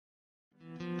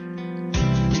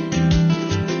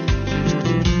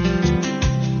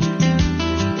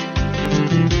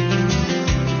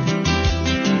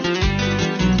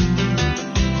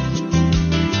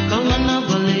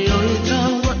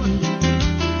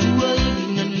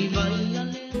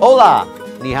Hola,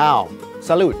 ni hao,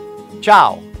 salud,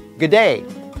 ciao, good day,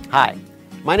 hi.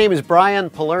 My name is Brian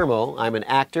Palermo. I'm an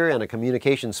actor and a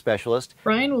communications specialist.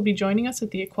 Brian will be joining us at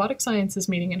the Aquatic Sciences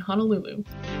meeting in Honolulu.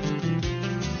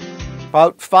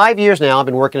 About 5 years now, I've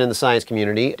been working in the science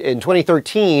community. In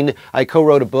 2013, I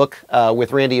co-wrote a book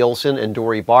with Randy Olson and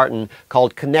Dory Barton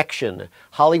called Connection,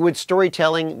 Hollywood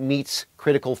Storytelling Meets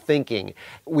Critical Thinking.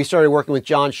 We started working with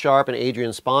John Sharp and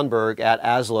Adrian Sponberg at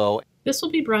ASLO. This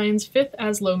will be Brian's 5th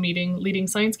ASLO meeting leading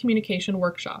science communication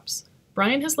workshops.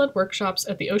 Brian has led workshops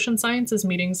at the Ocean Sciences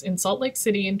meetings in Salt Lake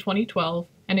City in 2012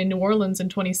 and in New Orleans in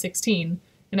 2016,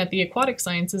 and at the Aquatic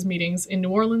Sciences meetings in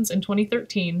New Orleans in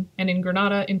 2013 and in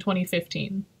Granada in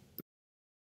 2015.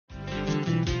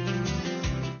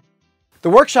 The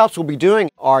workshops we'll be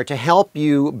doing are to help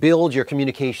you build your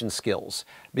communication skills,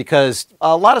 because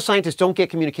a lot of scientists don't get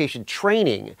communication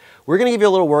training. We're going to give you a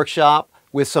little workshop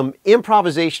with some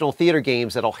improvisational theater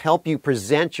games that'll help you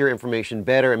present your information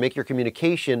better and make your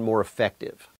communication more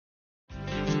effective.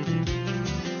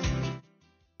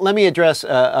 Let me address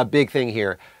a big thing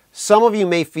here. Some of you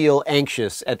may feel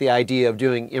anxious at the idea of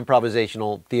doing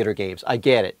improvisational theater games. I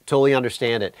get it, totally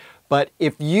understand it. But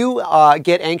if you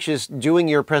get anxious doing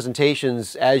your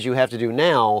presentations as you have to do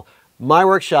now, my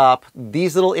workshop,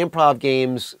 these little improv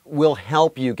games will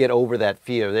help you get over that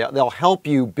fear. They'll help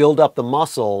you build up the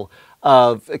muscle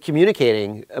of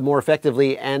communicating more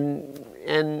effectively, and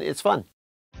it's fun.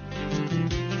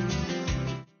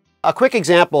 A quick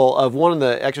example of one of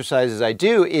the exercises I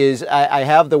do is I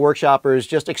have the workshoppers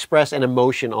just express an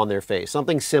emotion on their face,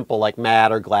 something simple like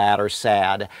mad or glad or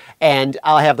sad, and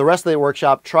I'll have the rest of the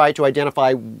workshop try to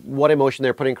identify what emotion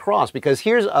they're putting across, because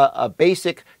here's a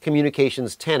basic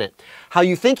communications tenet. How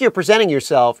you think you're presenting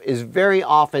yourself is very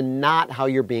often not how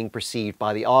you're being perceived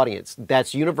by the audience.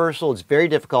 That's universal, it's very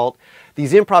difficult.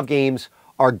 These improv games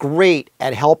are great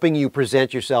at helping you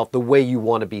present yourself the way you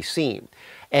want to be seen.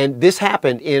 And this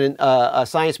happened in a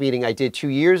science meeting I did 2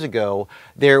 years ago.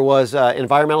 There was an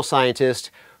environmental scientist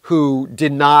who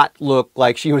did not look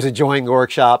like she was enjoying the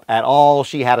workshop at all.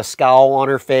 She had a scowl on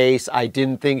her face. I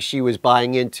didn't think she was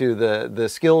buying into the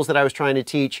skills that I was trying to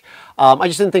teach. I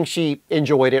just didn't think she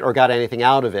enjoyed it or got anything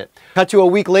out of it. Cut to a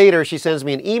week later, she sends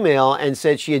me an email and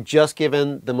said she had just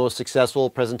given the most successful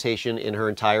presentation in her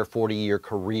entire 40-year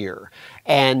career.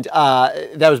 And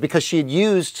that was because she had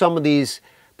used some of these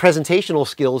presentational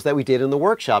skills that we did in the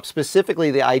workshop,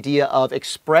 specifically the idea of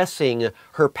expressing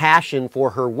her passion for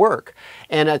her work.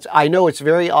 And I know it's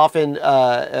very often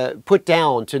put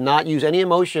down to not use any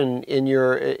emotion in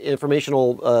your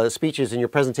informational speeches and your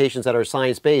presentations that are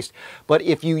science-based, but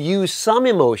if you use some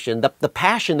emotion, the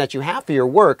passion that you have for your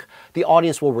work, the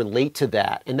audience will relate to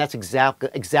that. And that's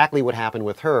exactly what happened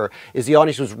with her, is the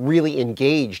audience was really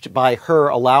engaged by her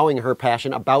allowing her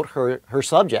passion about her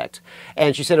subject.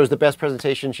 And she said it was the best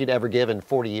presentation she'd ever given in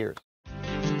 40 years.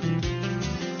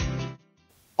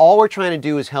 All we're trying to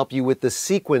do is help you with the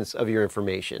sequence of your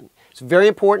information. It's very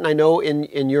important, I know,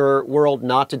 in your world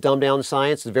not to dumb down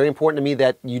science. It's very important to me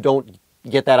that you don't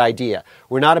get that idea.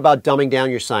 We're not about dumbing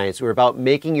down your science. We're about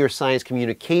making your science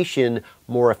communication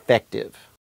more effective.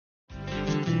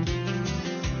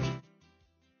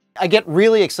 I get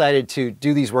really excited to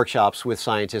do these workshops with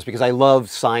scientists because I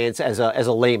love science as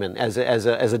a layman, as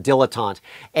a dilettante,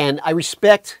 and I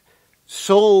respect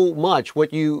so much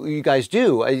what you guys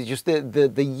do. Just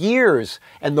the years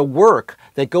and the work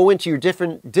that go into your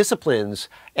different disciplines,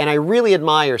 and I really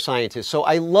admire scientists. So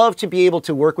I love to be able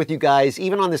to work with you guys,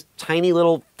 even on this tiny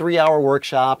little 3-hour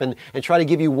workshop, and try to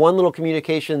give you one little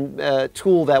communication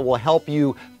tool that will help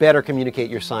you better communicate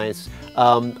your science.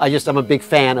 I'm a big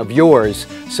fan of yours,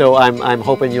 so I'm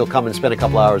hoping you'll come and spend a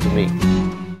couple hours with me.